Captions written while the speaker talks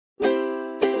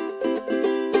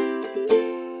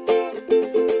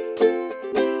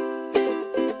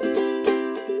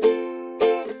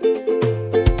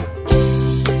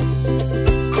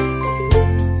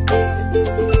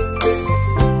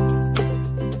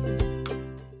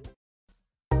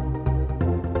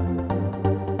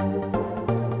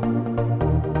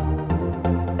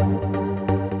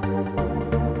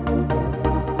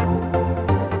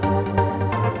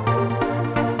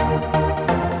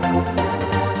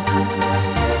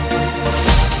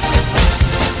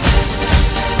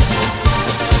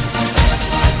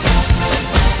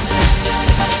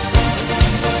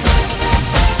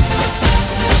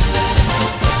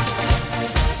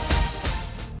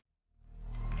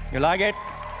You like it?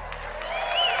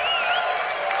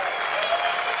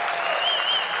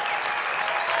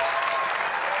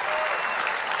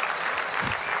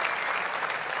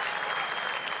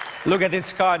 Look at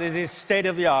this car. This is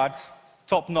state-of-the-art,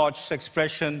 top-notch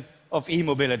expression of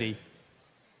e-mobility,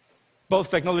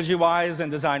 both technology-wise and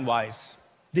design-wise.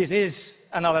 This is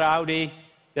another Audi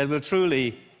that will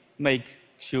truly make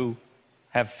you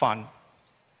have fun,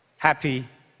 happy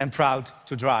and proud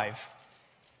to drive.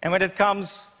 And when it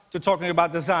comes to talking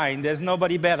about design, there's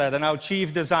nobody better than our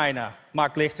chief designer,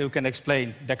 Mark Licht, who can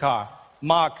explain the car.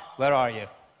 Mark, where are you?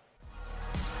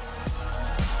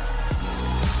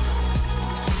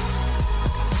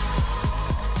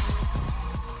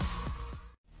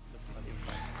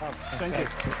 Thank you.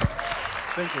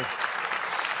 Thank you.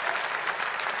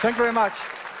 Thank you very much.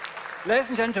 Ladies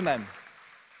and gentlemen,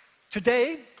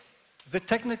 today, the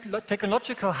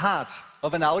technological heart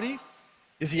of an Audi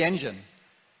is the engine.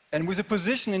 And with a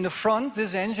position in the front,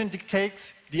 this engine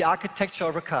dictates the architecture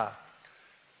of a car.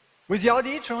 With the Audi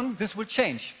E-Tron, this will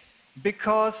change,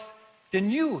 because the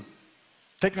new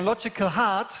technological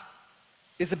heart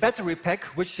is a battery pack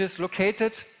which is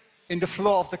located in the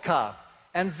floor of the car.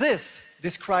 And this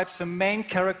describes the main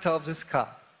character of this car.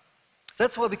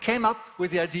 That's why we came up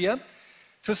with the idea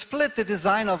to split the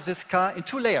design of this car in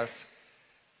two layers.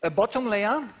 A bottom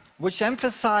layer, which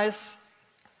emphasizes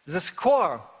the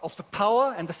core of the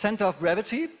power and the center of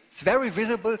gravity. It's very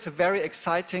visible, it's a very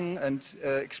exciting and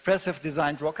expressive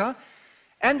designed rocker.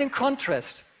 And in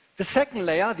contrast, the second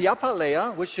layer, the upper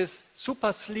layer, which is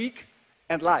super sleek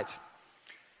and light.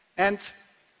 And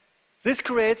this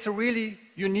creates a really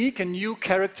unique and new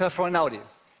character for an Audi.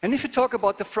 And if you talk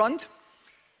about the front,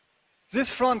 this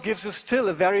front gives you still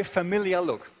a very familiar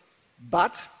look.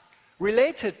 But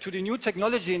related to the new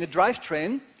technology in the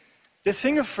drivetrain, the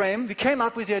single frame, we came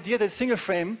up with the idea that the single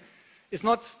frame is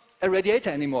not a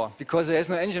radiator anymore, because there is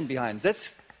no engine behind. That's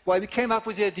why we came up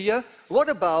with the idea, what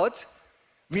about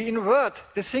we invert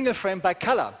the single frame by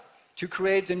color to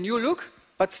create a new look,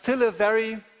 but still a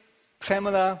very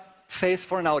familiar face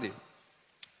for an Audi.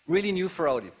 Really new for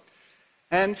Audi.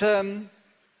 And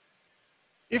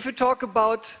if we talk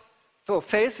about, so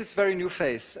face is very new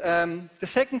face. The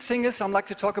second thing is I'd like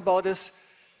to talk about is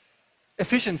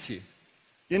efficiency.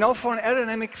 You know, for an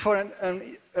aerodynamic, for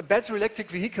a battery electric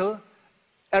vehicle,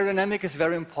 aerodynamic is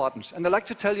very important. And I'd like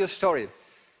to tell you a story.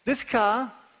 This car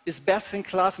is best in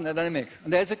class in aerodynamic.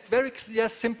 And there's a very clear,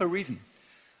 simple reason.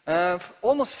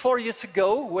 Almost 4 years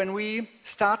ago, when we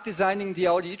started designing the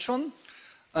Audi E-Tron,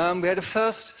 we had a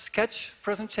first sketch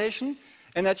presentation,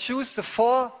 and I chose the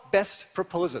 4 best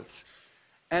proposals.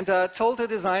 And I told the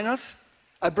designers,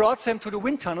 I brought them to the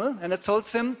wind tunnel, and I told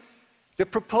them, the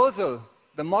proposal,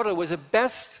 the model with the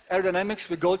best aerodynamics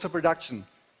will go to production.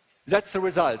 That's the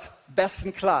result, best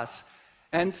in class.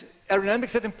 And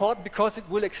aerodynamics is important because it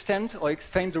will extend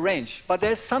the range. But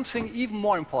there's something even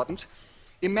more important.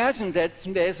 Imagine that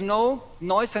there is no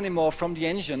noise anymore from the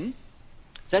engine.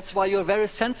 That's why you're very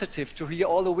sensitive to hear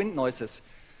all the wind noises.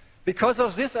 Because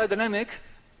of this aerodynamic,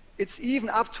 it's even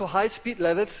up to high speed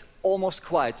levels almost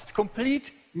quiet. It's a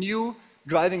complete new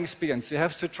driving experience. You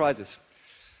have to try this.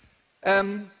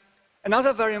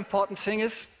 Another very important thing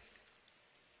is,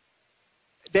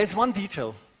 there's one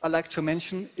detail I'd like to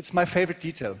mention. It's my favorite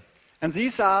detail. And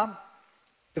these are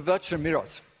the virtual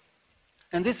mirrors.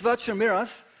 And these virtual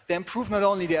mirrors, they improve not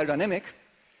only the aerodynamic,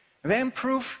 they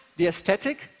improve the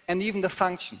aesthetic and even the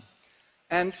function.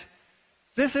 And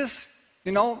this is,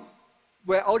 you know,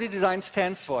 where Audi design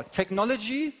stands for.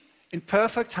 Technology in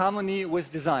perfect harmony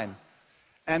with design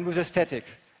and with aesthetic.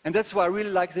 And that's why I really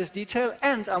like this detail.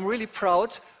 And I'm really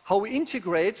proud how we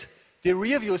integrate the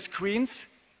rear view screens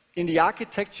in the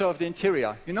architecture of the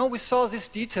interior. You know, we saw this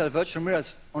detail, virtual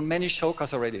mirrors, on many show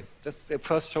cars already. That's the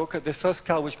first show car, the first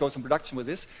car which goes in production with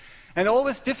this. And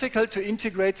always difficult to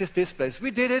integrate these displays.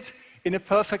 We did it in a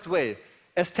perfect way.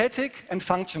 Aesthetic and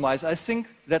function-wise, I think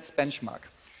that's benchmark.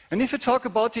 And if you talk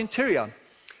about the interior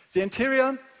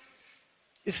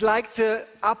is like the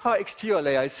upper exterior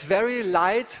layer. It's very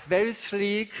light, very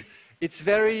sleek. It's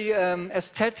very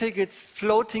aesthetic. It's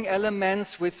floating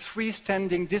elements with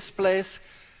freestanding displays.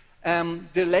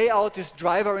 The layout is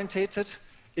drive-oriented.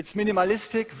 It's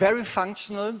minimalistic, very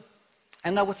functional.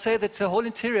 And I would say that the whole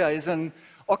interior is an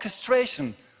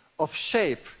orchestration of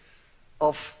shape,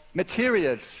 of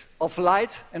materials, of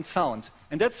light and sound.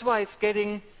 And that's why it's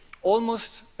getting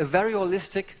almost a very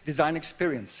holistic design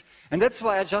experience. And that's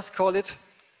why I just call it,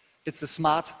 it's a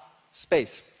smart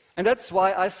space. And that's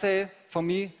why I say, for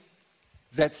me,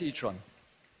 that's E-Tron.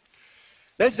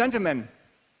 Ladies and gentlemen,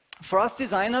 for us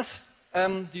designers,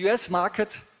 the US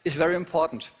market is very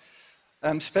important.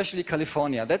 especially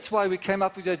California. That's why we came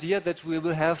up with the idea that we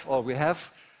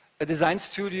have a design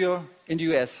studio in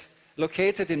the US,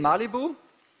 located in Malibu,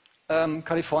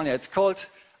 California. It's called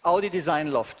Audi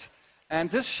Design Loft. And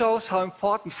this shows how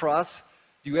important for us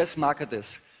the US market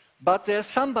is. But there's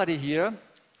somebody here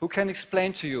who can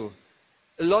explain to you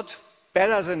a lot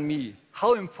better than me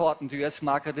how important the US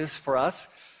market is for us.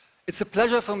 It's a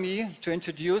pleasure for me to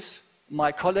introduce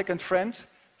my colleague and friend,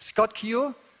 Scott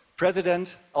Keogh,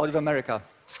 President Audi of America.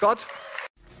 Scott?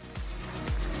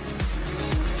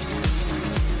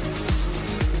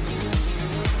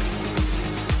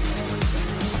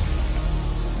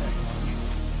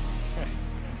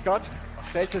 Scott,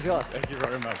 stage is yours. Thank you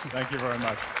very much. Thank you very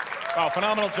much. Wow,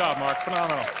 phenomenal job, Mark.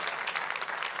 Phenomenal.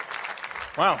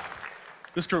 Wow,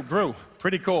 this group grew.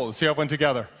 Pretty cool to see how it went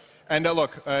together. And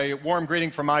look, a warm greeting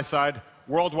from my side.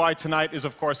 Worldwide tonight is,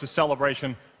 of course, a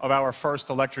celebration of our first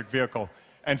electric vehicle.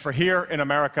 And for here in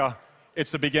America,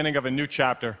 it's the beginning of a new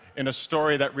chapter in a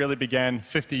story that really began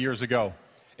 50 years ago.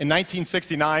 In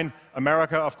 1969,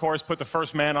 America, of course, put the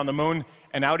first man on the moon,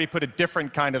 and Audi put a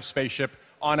different kind of spaceship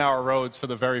on our roads for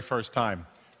the very first time.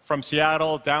 From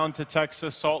Seattle down to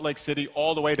Texas, Salt Lake City,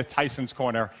 all the way to Tyson's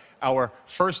Corner, our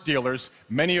first dealers,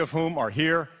 many of whom are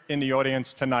here in the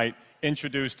audience tonight,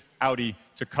 introduced Audi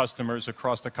to customers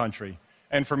across the country.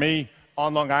 And for me,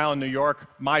 on Long Island, New York,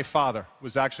 my father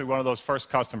was actually one of those first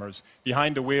customers,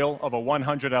 behind the wheel of a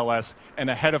 100 LS and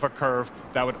ahead of a curve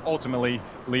that would ultimately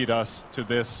lead us to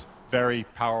this very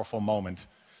powerful moment.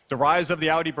 The rise of the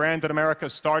Audi brand in America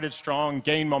started strong,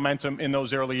 gained momentum in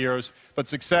those early years, but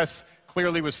success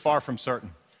clearly was far from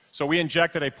certain. So we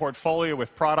injected a portfolio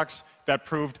with products that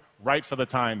proved right for the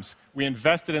times. We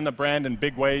invested in the brand in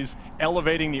big ways,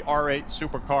 elevating the R8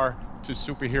 supercar to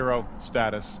superhero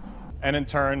status. And in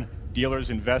turn, dealers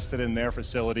invested in their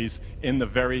facilities in the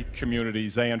very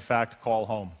communities they, in fact, call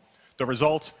home. The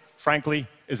result, frankly,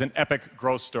 is an epic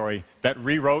growth story that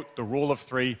rewrote the rule of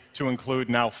three to include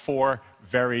now 4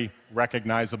 very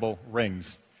recognizable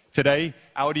rings. Today,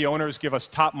 Audi owners give us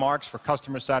top marks for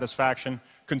customer satisfaction.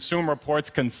 Consumer Reports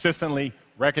consistently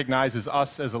recognizes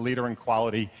us as a leader in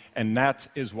quality, and that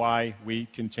is why we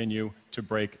continue to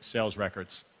break sales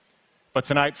records. But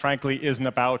tonight, frankly, isn't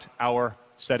about our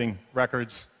setting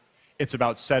records. It's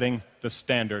about setting the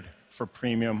standard for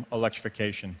premium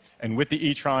electrification. And with the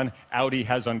e-tron, Audi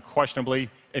has unquestionably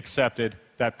accepted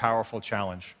that powerful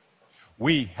challenge.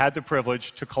 We had the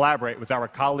privilege to collaborate with our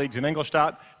colleagues in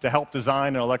Ingolstadt to help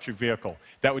design an electric vehicle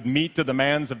that would meet the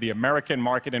demands of the American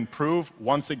market and prove,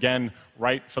 once again,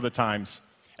 right for the times.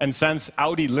 And since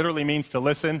Audi literally means to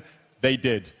listen, they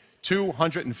did.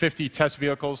 250 test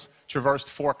vehicles traversed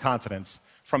 4 continents,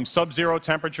 from sub-zero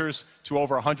temperatures to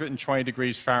over 120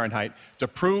 degrees Fahrenheit, to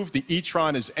prove the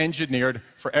e-tron is engineered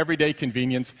for everyday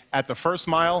convenience at the first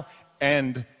mile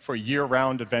and for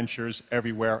year-round adventures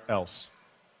everywhere else.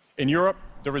 In Europe,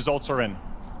 the results are in.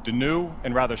 The new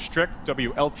and rather strict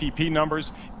WLTP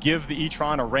numbers give the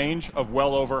e-tron a range of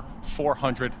well over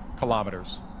 400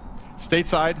 kilometers.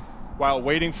 Stateside, while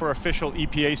waiting for official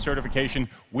EPA certification,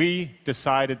 we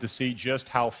decided to see just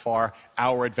how far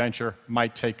our adventure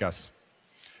might take us.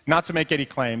 Not to make any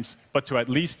claims, but to at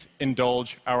least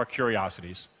indulge our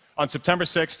curiosities. On September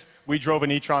 6th, we drove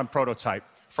an e-tron prototype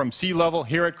from sea level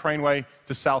here at Craneway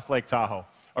to South Lake Tahoe,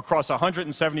 across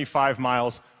 175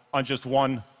 miles on just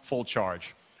 1 full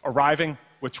charge, arriving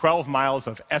with 12 miles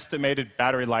of estimated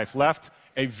battery life left,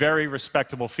 a very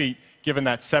respectable feat given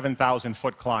that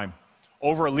 7,000-foot climb.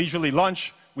 Over a leisurely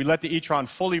lunch, we let the e-tron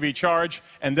fully recharge,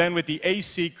 and then with the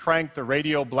AC cranked, the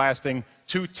radio blasting,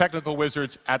 2 technical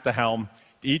wizards at the helm,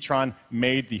 the e-tron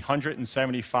made the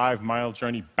 175-mile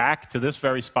journey back to this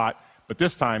very spot, but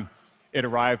this time it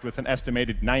arrived with an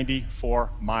estimated 94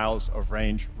 miles of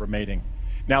range remaining.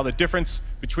 Now, the difference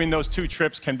between those 2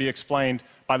 trips can be explained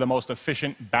by the most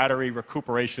efficient battery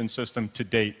recuperation system to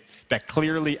date that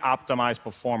clearly optimized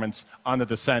performance on the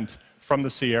descent from the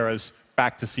Sierras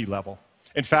back to sea level.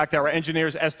 In fact, our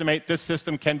engineers estimate this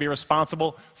system can be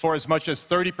responsible for as much as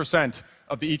 30%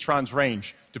 of the e-tron's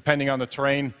range, depending on the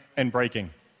terrain and braking.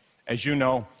 As you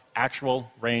know, actual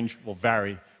range will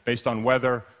vary based on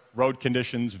weather, road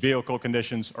conditions, vehicle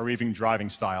conditions, or even driving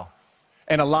style.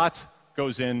 And a lot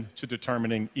goes into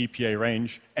determining EPA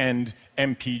range and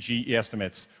MPG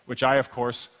estimates, which I, of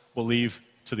course, will leave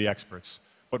to the experts.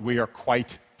 But we are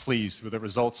quite pleased with the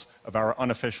results of our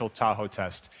unofficial Tahoe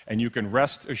test. And you can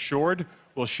rest assured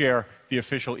we'll share the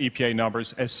official EPA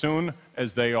numbers as soon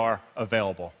as they are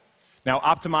available. Now,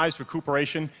 optimized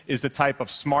recuperation is the type of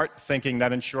smart thinking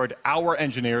that ensured our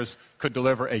engineers could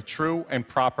deliver a true and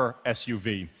proper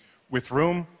SUV with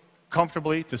room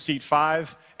comfortably to seat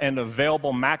 5 and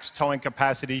available max towing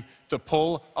capacity to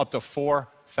pull up to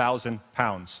 4,000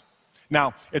 pounds.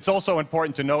 Now, it's also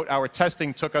important to note our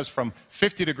testing took us from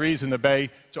 50 degrees in the Bay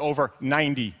to over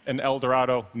 90 in El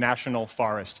Dorado National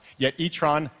Forest, yet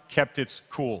E-Tron kept its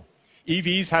cool.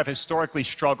 EVs have historically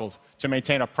struggled to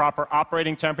maintain a proper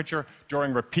operating temperature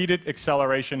during repeated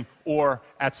acceleration or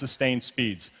at sustained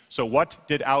speeds. So what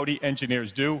did Audi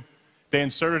engineers do? They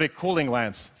inserted a cooling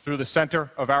lance through the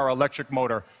center of our electric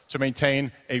motor to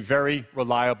maintain a very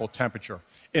reliable temperature.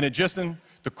 In addition,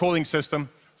 the cooling system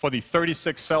for the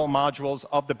 36-cell modules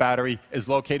of the battery is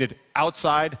located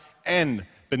outside and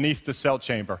beneath the cell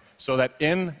chamber, so that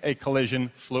in a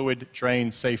collision, fluid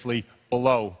drains safely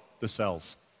below the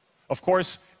cells. Of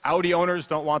course, Audi owners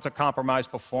don't want to compromise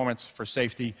performance for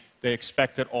safety. They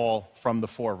expect it all from the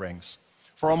four rings.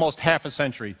 For almost half a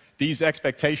century, these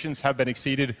expectations have been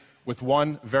exceeded with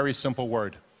one very simple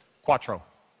word: Quattro.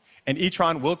 And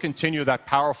E-Tron will continue that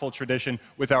powerful tradition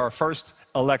with our first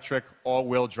electric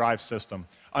all-wheel drive system.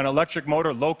 An electric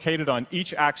motor located on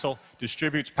each axle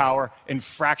distributes power in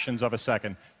fractions of a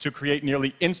second to create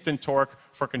nearly instant torque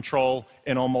for control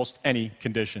in almost any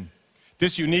condition.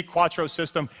 This unique Quattro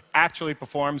system actually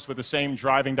performs with the same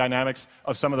driving dynamics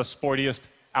of some of the sportiest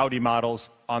Audi models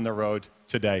on the road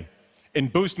today. In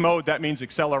boost mode, that means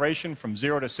acceleration from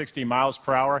 0 to 60 miles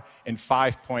per hour in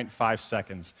 5.5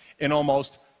 seconds, in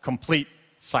almost complete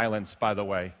silence, by the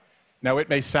way. Now, it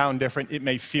may sound different, it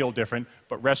may feel different,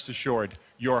 but rest assured,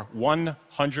 your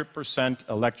 100%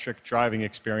 electric driving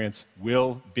experience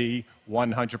will be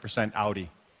 100% Audi.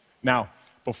 Now,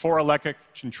 before electric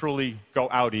can truly go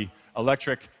Audi,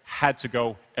 electric had to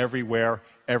go everywhere,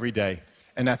 every day.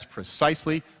 And that's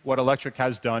precisely what electric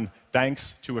has done,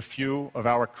 thanks to a few of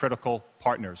our critical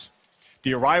partners.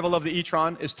 The arrival of the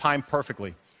E-Tron is timed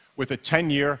perfectly, with a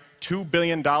 10-year, $2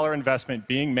 billion investment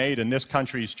being made in this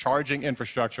country's charging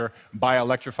infrastructure by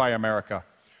Electrify America.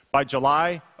 By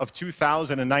July of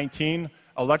 2019,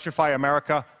 Electrify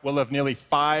America will have nearly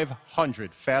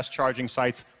 500 fast charging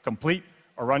sites complete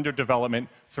or under development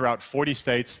throughout 40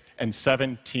 states and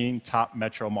 17 top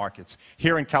metro markets.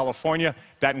 Here in California,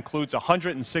 that includes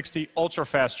 160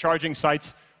 ultra-fast charging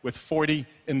sites, with 40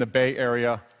 in the Bay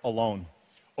Area alone.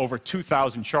 Over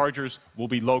 2,000 chargers will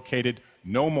be located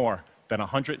no more than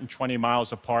 120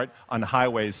 miles apart on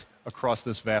highways across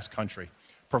this vast country,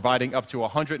 providing up to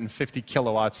 150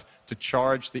 kilowatts to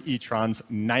charge the E-Tron's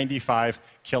 95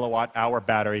 kilowatt-hour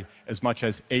battery as much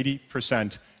as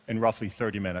 80% in roughly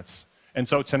 30 minutes. And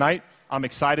so tonight, I'm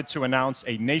excited to announce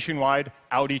a nationwide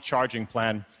Audi charging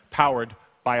plan powered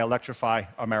by Electrify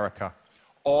America.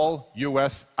 All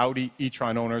U.S. Audi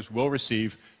E-Tron owners will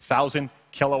receive 1,000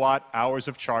 kilowatt hours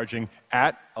of charging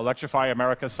at Electrify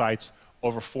America sites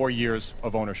over 4 years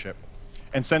of ownership.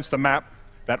 And since the map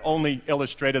that only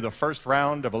illustrated the first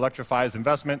round of Electrify's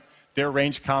investment, their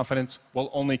range confidence will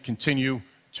only continue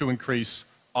to increase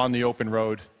on the open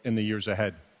road in the years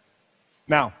ahead.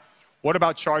 Now, what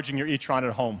about charging your E-Tron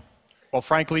at home? Well,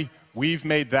 frankly, we've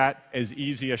made that as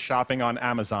easy as shopping on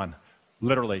Amazon,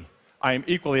 literally. I am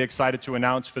equally excited to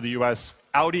announce for the U.S.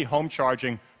 Audi home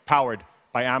charging powered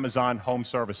by Amazon Home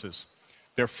Services,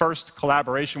 their first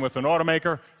collaboration with an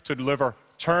automaker to deliver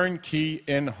turnkey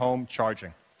in-home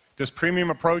charging. This premium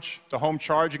approach to home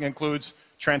charging includes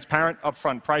transparent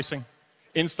upfront pricing,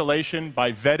 installation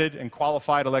by vetted and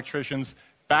qualified electricians,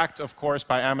 backed, of course,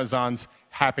 by Amazon's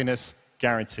happiness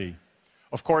guarantee.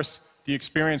 Of course, the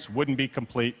experience wouldn't be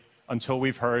complete until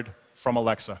we've heard from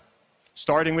Alexa.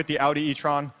 Starting with the Audi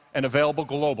E-Tron and available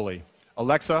globally,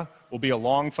 Alexa will be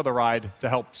along for the ride to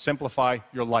help simplify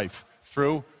your life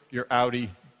through your Audi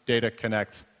Data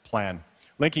Connect plan,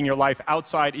 linking your life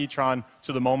outside E-Tron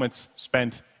to the moments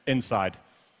spent inside.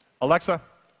 Alexa,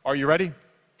 are you ready?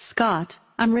 Scott,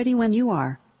 I'm ready when you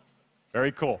are.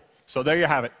 Very cool. So there you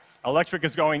have it. Electric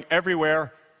is going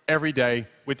everywhere, every day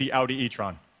with the Audi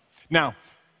E-Tron. Now,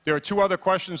 there are two other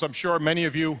questions I'm sure many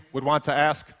of you would want to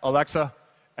ask Alexa,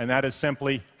 and that is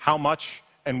simply, how much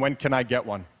and when can I get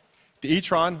one? The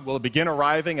E-Tron will begin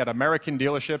arriving at American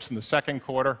dealerships in the second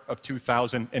quarter of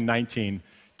 2019,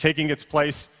 taking its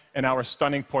place in our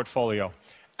stunning portfolio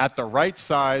at the right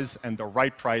size and the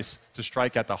right price to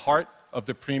strike at the heart of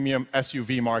the premium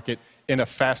SUV market in a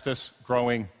fastest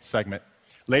growing segment.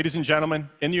 Ladies and gentlemen,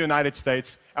 in the United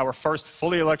States, our first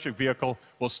fully electric vehicle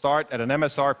will start at an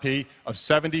MSRP of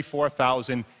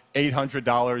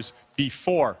 $74,800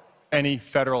 before any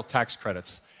federal tax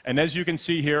credits. And as you can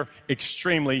see here,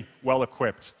 extremely well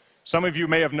equipped. Some of you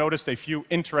may have noticed a few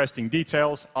interesting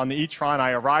details on the E-Tron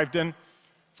I arrived in,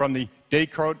 from the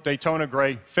Daytona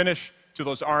gray finish to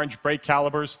those orange brake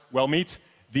calipers. Well, meet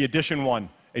the Edition 1,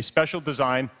 a special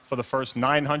design for the first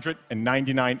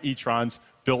 999 E-Trons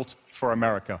built for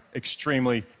America.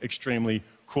 Extremely, extremely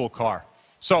cool car.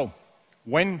 So,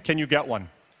 when can you get one?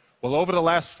 Well, over the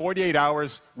last 48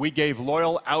 hours, we gave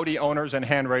loyal Audi owners and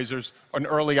hand raisers an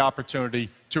early opportunity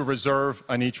to reserve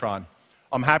an E-Tron.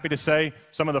 I'm happy to say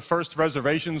some of the first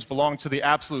reservations belong to the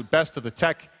absolute best of the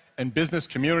tech and business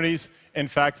communities. In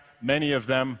fact, many of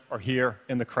them are here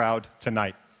in the crowd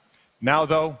tonight. Now,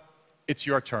 though, it's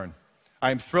your turn.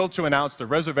 I am thrilled to announce the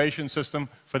reservation system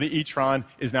for the E-Tron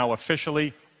is now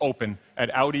officially open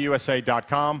at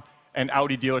AudiUSA.com and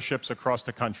Audi dealerships across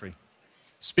the country.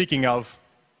 Speaking of,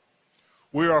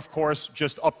 we are, of course,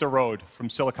 just up the road from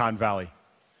Silicon Valley.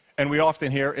 And we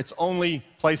often hear it's only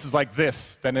places like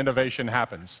this that innovation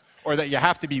happens, or that you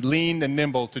have to be lean and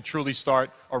nimble to truly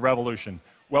start a revolution.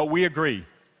 Well, we agree,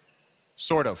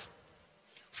 sort of.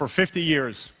 For 50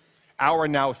 years, our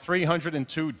now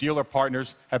 302 dealer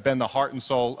partners have been the heart and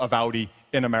soul of Audi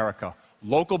in America.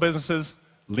 Local businesses,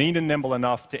 lean and nimble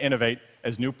enough to innovate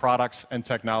as new products and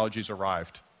technologies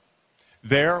arrived.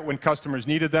 There, when customers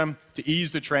needed them, to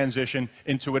ease the transition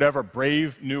into whatever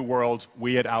brave new world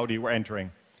we at Audi were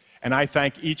entering. And I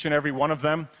thank each and every one of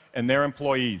them and their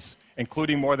employees,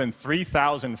 including more than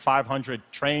 3,500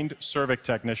 trained Cervic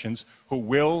technicians who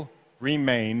will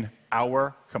remain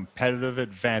our competitive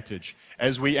advantage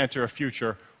as we enter a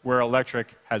future where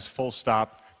electric has full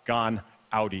stop gone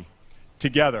Audi.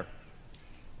 Together,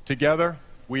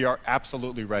 we are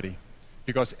absolutely ready.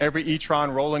 Because every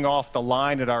E-Tron rolling off the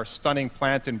line at our stunning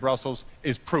plant in Brussels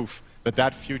is proof that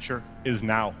that future is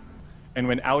now. And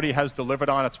when Audi has delivered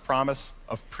on its promise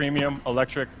of premium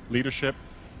electric leadership,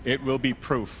 it will be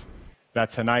proof that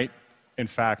tonight, in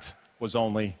fact, was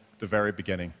only the very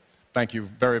beginning. Thank you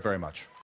very, very much.